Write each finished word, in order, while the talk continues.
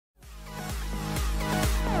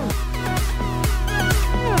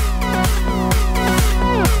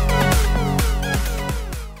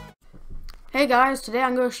Hey guys, today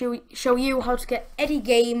I'm going to show you how to get any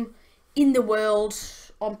game in the world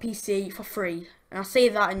on PC for free. And I say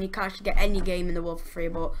that and you can't actually get any game in the world for free,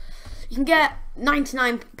 but you can get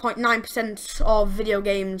 99.9% of video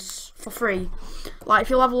games for free. Like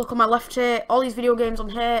if you'll have a look on my left here, all these video games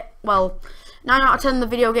on here, well, 9 out of 10 of the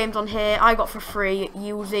video games on here I got for free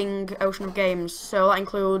using Ocean of Games. So that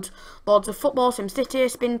includes Lords of Football, SimCity,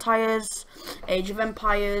 Spin Tires, Age of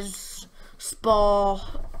Empires, Spore,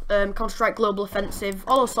 Counter-Strike Global Offensive,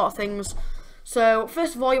 all those sort of things. So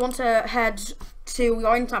first of all, you want to head to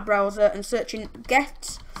your internet browser and search in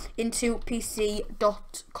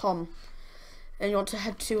getintopc.com, and you want to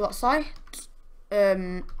head to that site,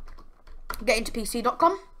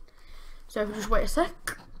 getintopc.com. So if you just wait a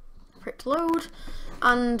sec for it to load,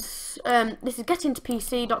 and this is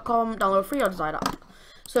getintopc.com, download free or desired app.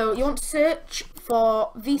 So you want to search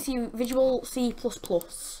for Visual C++.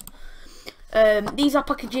 These are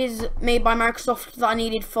packages made by Microsoft that are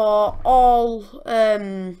needed for all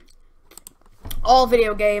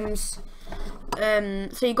video games. So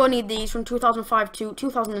you're going to need these from 2005 to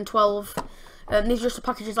 2012. These are just the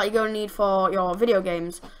packages that you're going to need for your video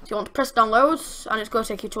games. So you want to press download, and it's going to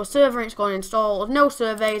take you to a server, and it's going to install. There's no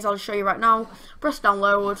surveys, I'll show you right now. Press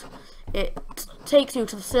download, it takes you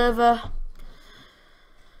to the server.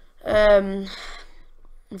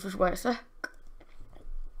 Just wait a sec.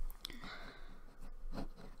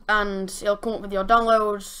 And it'll come up with your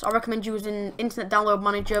downloads. I recommend using Internet Download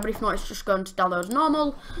Manager, but if not, it's just going to download as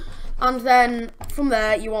normal. And then from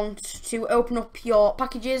there, you want to open up your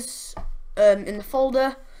packages in the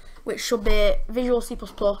folder, which should be Visual C++,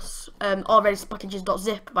 already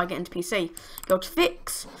packages.zip by Getting to PC. Go to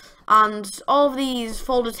Fix, and all of these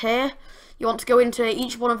folders here, you want to go into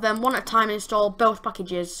each one of them one at a time and install both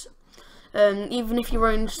packages. Even if you're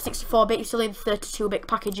running 64-bit, you still need 32-bit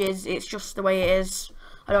packages. It's just the way it is.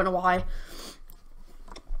 I don't know why.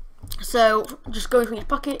 So just go into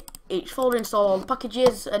each folder, install all the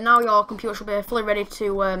packages, and now your computer should be fully ready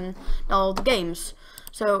to download the games.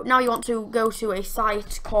 So now you want to go to a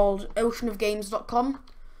site called oceanofgames.com.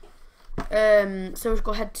 So just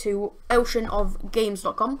go ahead to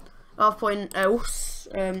oceanofgames.com. I've put in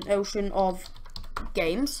Ocean of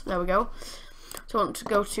Games. There we go. So I want to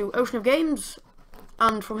go to Ocean of Games.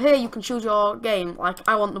 And from here you can choose your game. Like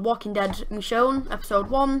I want The Walking Dead Michonne episode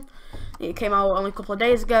 1. It came out only a couple of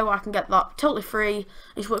days ago. I can get that totally free.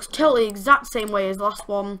 It works totally exact same way as the last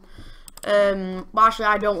one. But actually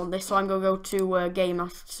I don't want this, so I'm gonna go to a game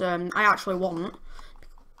that I actually want.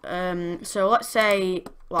 So let's say,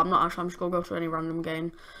 well, I'm not actually, I'm just gonna go to any random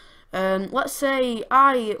game. Let's say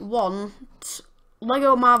I want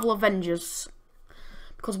Lego Marvel Avengers,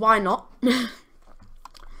 because why not?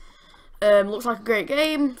 Looks like a great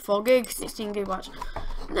game. 4 gigs, 16 gigabytes.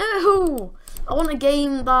 No! I want a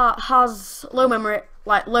game that has low memory,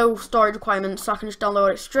 like low storage requirements, so I can just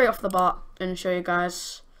download it straight off the bat and show you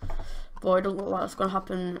guys. But it doesn't look like that's going to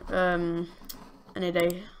happen any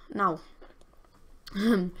day now.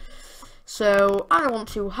 So I want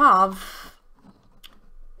to have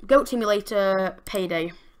Goat Simulator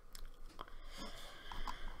Payday.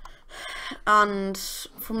 And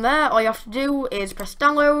from there, all you have to do is press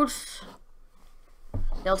download.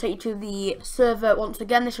 It'll take you to the server once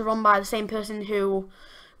again. This is run by the same person who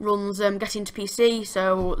runs Getting to PC,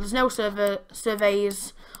 so there's no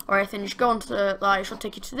surveys or anything. Just go on to that. It should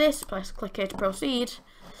take you to this. Click here to proceed,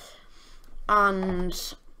 and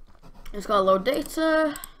it's got to load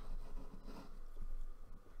data.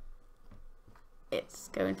 It's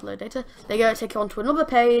going to load data. They're going to take you onto another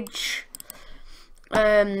page.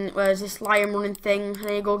 Where's this lion running thing?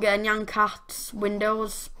 There you go, get a Nyan Cat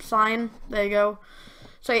Windows sign. There you go.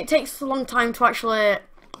 So it takes a long time to actually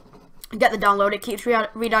get the download. It keeps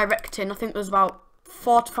redirecting. I think there's about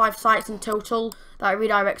 4 to 5 sites in total that it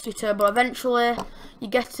redirects you to, but eventually you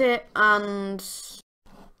get it, and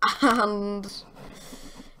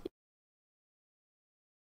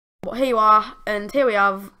but here you are, and here we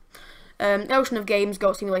have Ocean of Games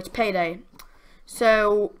Goat Simulator Payday.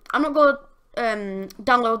 So I'm not going to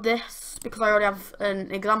download this because I already have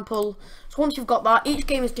an example. So once you've got that, each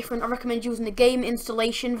game is different. I recommend using the game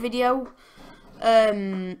installation video.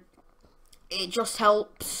 It just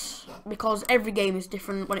helps because every game is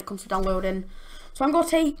different when it comes to downloading. So I'm going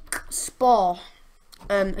to take Spore,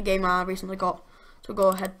 a game I recently got. So go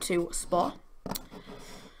ahead to Spore,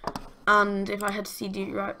 and if I head to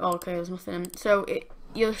CD, right, oh, okay, there's nothing in. So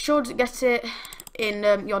you should get it in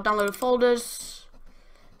your downloaded folders.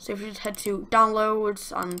 So if you just head to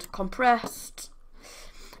downloads and compressed,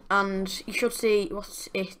 and you should see what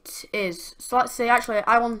it is. So let's say, actually,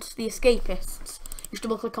 I want the Escapists. You just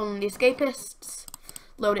double click on the Escapists,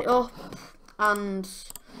 load it up, and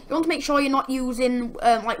you want to make sure you're not using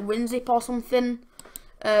like WinZip or something.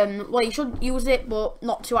 Well, you should use it, but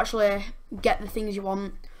not to actually get the things you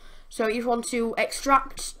want. So you want to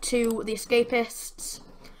extract to the escapists.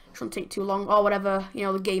 Shouldn't take too long, or whatever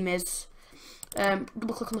the game is.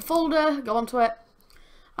 Double click on the folder, go onto it,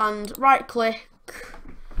 and right click,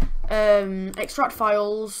 extract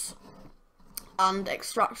files, and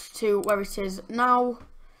extract to where it is now.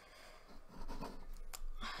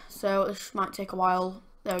 So this might take a while.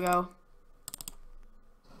 There we go.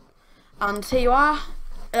 And here you are.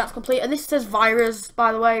 That's complete. And this says virus,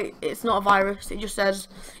 by the way. It's not a virus. It just says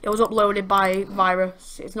it was uploaded by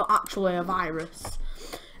virus. It's not actually a virus.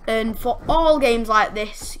 And for all games like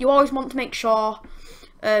this, you always want to make sure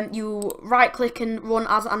you right click and run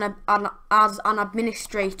as an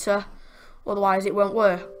administrator. Otherwise it won't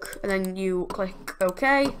work. And then you click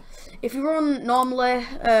OK. If you run normally,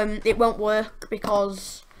 it won't work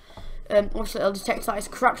because obviously it'll detect that it's a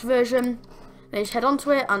correct version. Then just head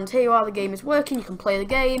onto it, and here you are, the game is working. You can play the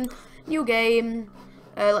game. New game.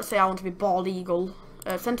 Let's say I want to be Bald Eagle.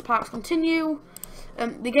 Center Parks, continue.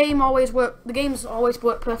 The games always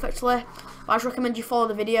work perfectly. But I just recommend you follow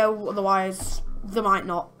the video, otherwise they might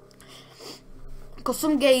not. Because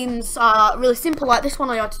some games are really simple, like this one.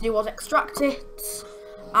 All you had to do was extract it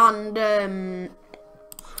and run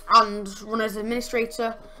as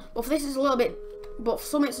administrator. But for this is a little bit. But for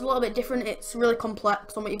some it's a little bit different. It's really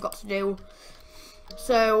complex on what you've got to do.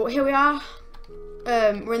 So here we are.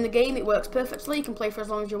 We're in the game. It works perfectly. You can play for as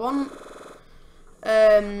long as you want.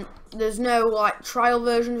 There's no like trial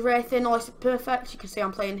versions or anything. All this is perfect. You can see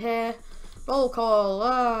I'm playing here. Roll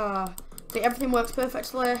call. See, everything works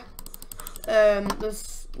perfectly.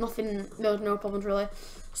 There's no problems really.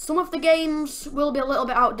 Some of the games will be a little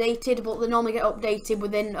bit outdated, but they normally get updated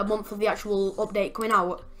within a month of the actual update coming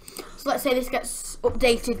out. So let's say this gets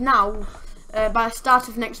updated now. By the start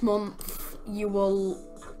of next month, you will,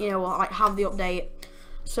 like have the update.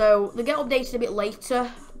 So they get updated a bit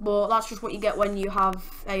later, but that's just what you get when you have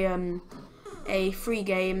a free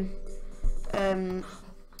game.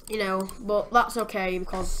 But that's okay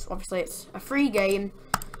because obviously it's a free game.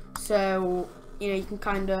 So you can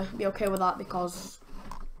kind of be okay with that because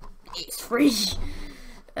it's free. So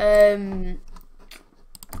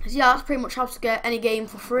yeah, that's pretty much how to get any game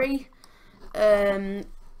for free.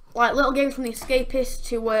 Like little games from the Escapist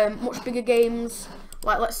to much bigger games.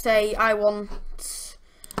 Like let's say I want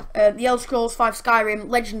the Elder Scrolls V Skyrim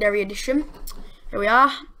Legendary Edition. Here we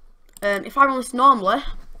are. If I run this normally,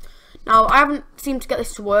 now I haven't seemed to get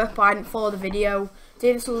this to work, but I didn't follow the video.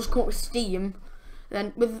 Today this will just come up with Steam.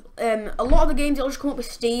 Then with a lot of the games it'll just come up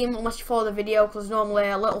with Steam unless you follow the video, because there's normally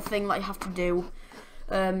a little thing that you have to do.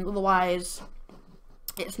 Otherwise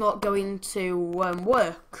it's not going to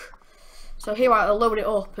work. So here I'll load it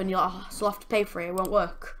up and you'll still have to pay for it. It won't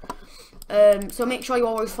work. So make sure you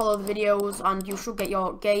always follow the videos and you should get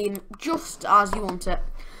your game just as you want it.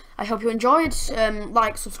 I hope you enjoyed.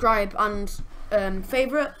 Like, subscribe and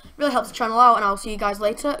favourite. Really helps the channel out, and I'll see you guys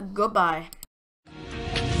later. Goodbye.